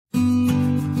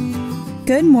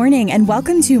Good morning and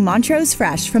welcome to Montrose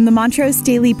Fresh from the Montrose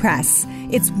Daily Press.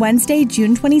 It's Wednesday,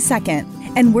 June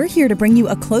 22nd, and we're here to bring you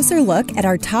a closer look at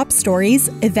our top stories,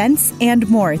 events, and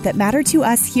more that matter to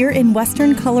us here in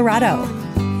Western Colorado.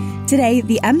 Today,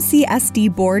 the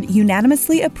MCSD board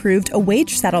unanimously approved a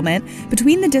wage settlement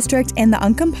between the district and the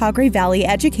Uncompahgre Valley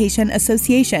Education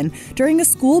Association during a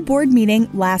school board meeting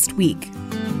last week.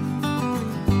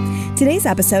 Today's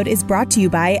episode is brought to you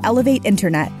by Elevate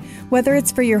Internet. Whether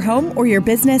it's for your home or your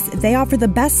business, they offer the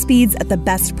best speeds at the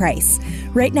best price.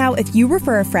 Right now, if you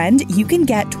refer a friend, you can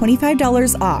get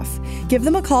 $25 off. Give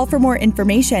them a call for more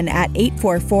information at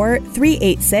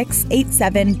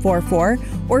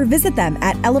 844-386-8744 or visit them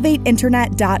at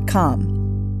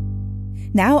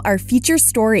elevateinternet.com. Now, our feature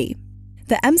story.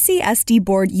 The MCSD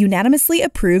board unanimously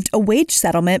approved a wage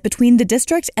settlement between the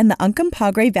district and the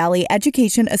Uncompahgre Valley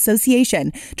Education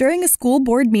Association during a school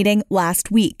board meeting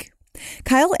last week.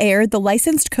 Kyle Ayer, the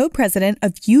licensed co-president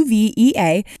of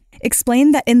UVEA,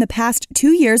 explained that in the past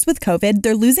 2 years with COVID,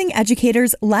 they're losing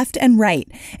educators left and right.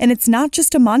 And it's not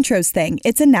just a Montrose thing,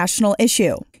 it's a national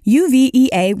issue.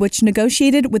 UVEA, which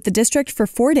negotiated with the district for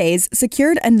 4 days,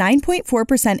 secured a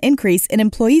 9.4% increase in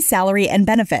employee salary and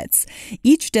benefits.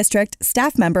 Each district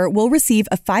staff member will receive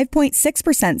a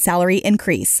 5.6% salary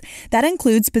increase. That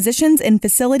includes positions in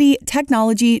facility,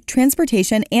 technology,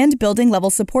 transportation, and building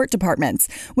level support departments,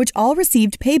 which all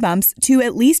received pay bumps to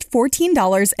at least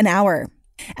 $14 an hour.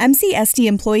 MCSD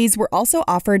employees were also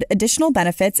offered additional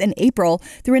benefits in April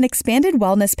through an expanded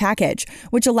wellness package,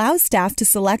 which allows staff to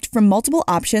select from multiple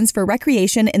options for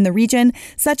recreation in the region,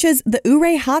 such as the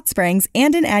Ouray Hot Springs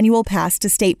and an annual pass to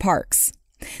state parks.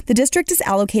 The district is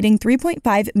allocating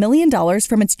 $3.5 million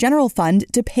from its general fund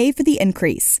to pay for the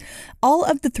increase. All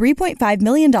of the $3.5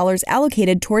 million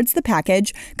allocated towards the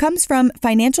package comes from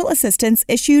financial assistance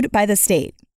issued by the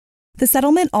state. The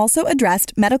settlement also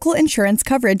addressed medical insurance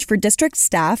coverage for district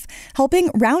staff,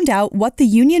 helping round out what the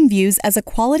union views as a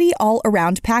quality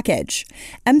all-around package.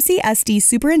 MCSD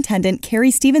Superintendent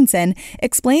Carrie Stevenson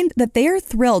explained that they are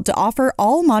thrilled to offer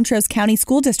all Montrose County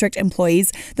School District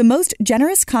employees the most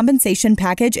generous compensation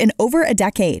package in over a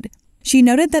decade. She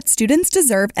noted that students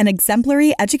deserve an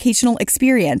exemplary educational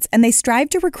experience, and they strive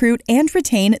to recruit and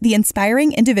retain the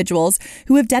inspiring individuals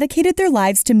who have dedicated their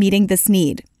lives to meeting this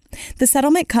need. The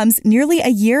settlement comes nearly a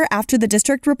year after the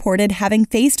district reported having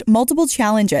faced multiple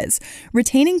challenges,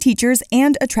 retaining teachers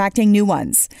and attracting new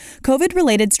ones.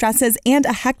 COVID-related stresses and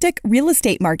a hectic real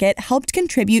estate market helped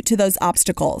contribute to those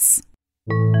obstacles.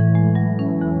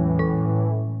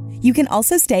 You can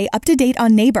also stay up to date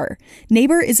on Neighbor.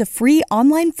 Neighbor is a free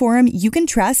online forum you can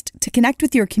trust to connect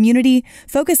with your community,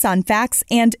 focus on facts,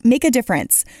 and make a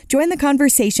difference. Join the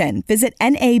conversation. Visit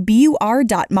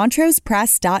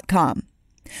nabur.montrosepress.com.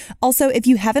 Also, if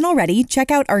you haven't already, check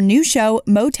out our new show,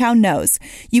 Motown Knows.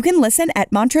 You can listen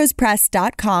at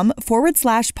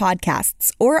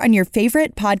montrosepress.com/podcasts or on your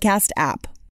favorite podcast app.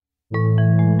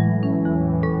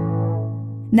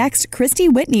 Next, Christy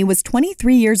Whitney was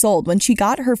 23 years old when she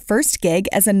got her first gig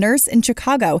as a nurse in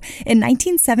Chicago in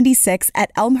 1976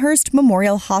 at Elmhurst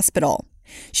Memorial Hospital.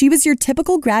 She was your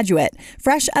typical graduate,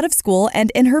 fresh out of school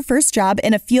and in her first job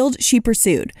in a field she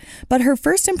pursued. But her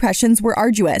first impressions were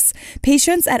arduous.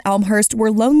 Patients at Elmhurst were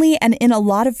lonely and in a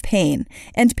lot of pain,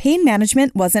 and pain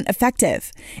management wasn't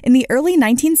effective. In the early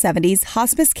 1970s,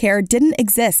 hospice care didn't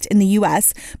exist in the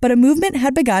U.S., but a movement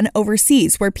had begun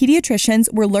overseas where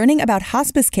pediatricians were learning about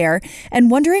hospice care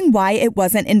and wondering why it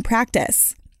wasn't in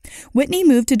practice. Whitney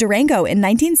moved to Durango in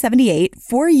 1978,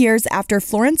 4 years after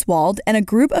Florence Wald and a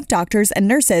group of doctors and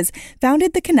nurses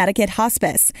founded the Connecticut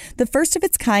Hospice, the first of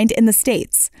its kind in the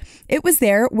States. It was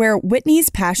there where Whitney's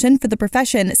passion for the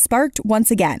profession sparked once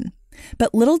again.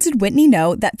 But little did Whitney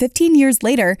know that 15 years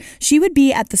later, she would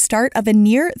be at the start of a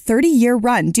near 30-year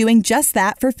run doing just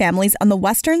that for families on the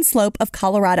western slope of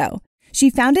Colorado. She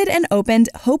founded and opened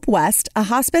Hope West, a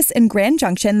hospice in Grand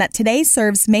Junction that today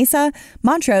serves Mesa,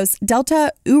 Montrose,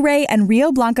 Delta, Ouray, and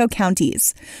Rio Blanco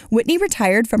counties. Whitney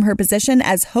retired from her position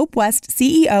as Hope West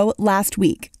CEO last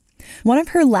week. One of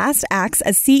her last acts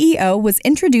as CEO was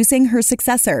introducing her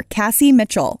successor, Cassie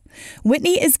Mitchell.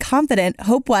 Whitney is confident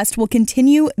Hope West will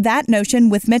continue that notion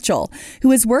with Mitchell,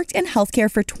 who has worked in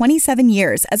healthcare for 27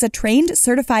 years as a trained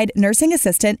certified nursing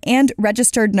assistant and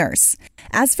registered nurse.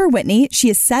 As for Whitney, she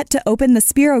is set to open the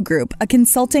Spiro Group, a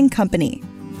consulting company.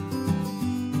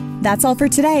 That's all for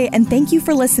today, and thank you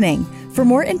for listening. For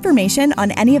more information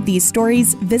on any of these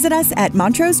stories, visit us at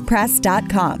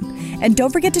montrosepress.com. And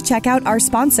don't forget to check out our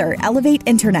sponsor, Elevate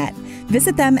Internet.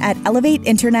 Visit them at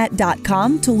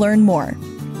elevateinternet.com to learn more.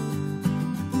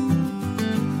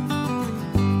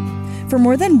 For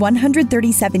more than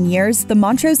 137 years, the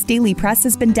Montrose Daily Press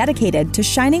has been dedicated to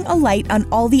shining a light on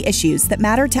all the issues that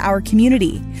matter to our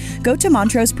community. Go to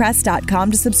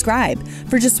montrosepress.com to subscribe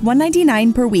for just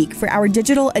 $1.99 per week for our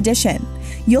digital edition.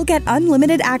 You'll get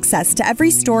unlimited access to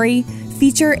every story,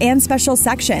 feature, and special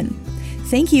section.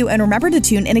 Thank you, and remember to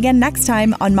tune in again next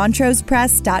time on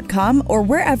montrosepress.com or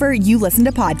wherever you listen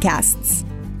to podcasts.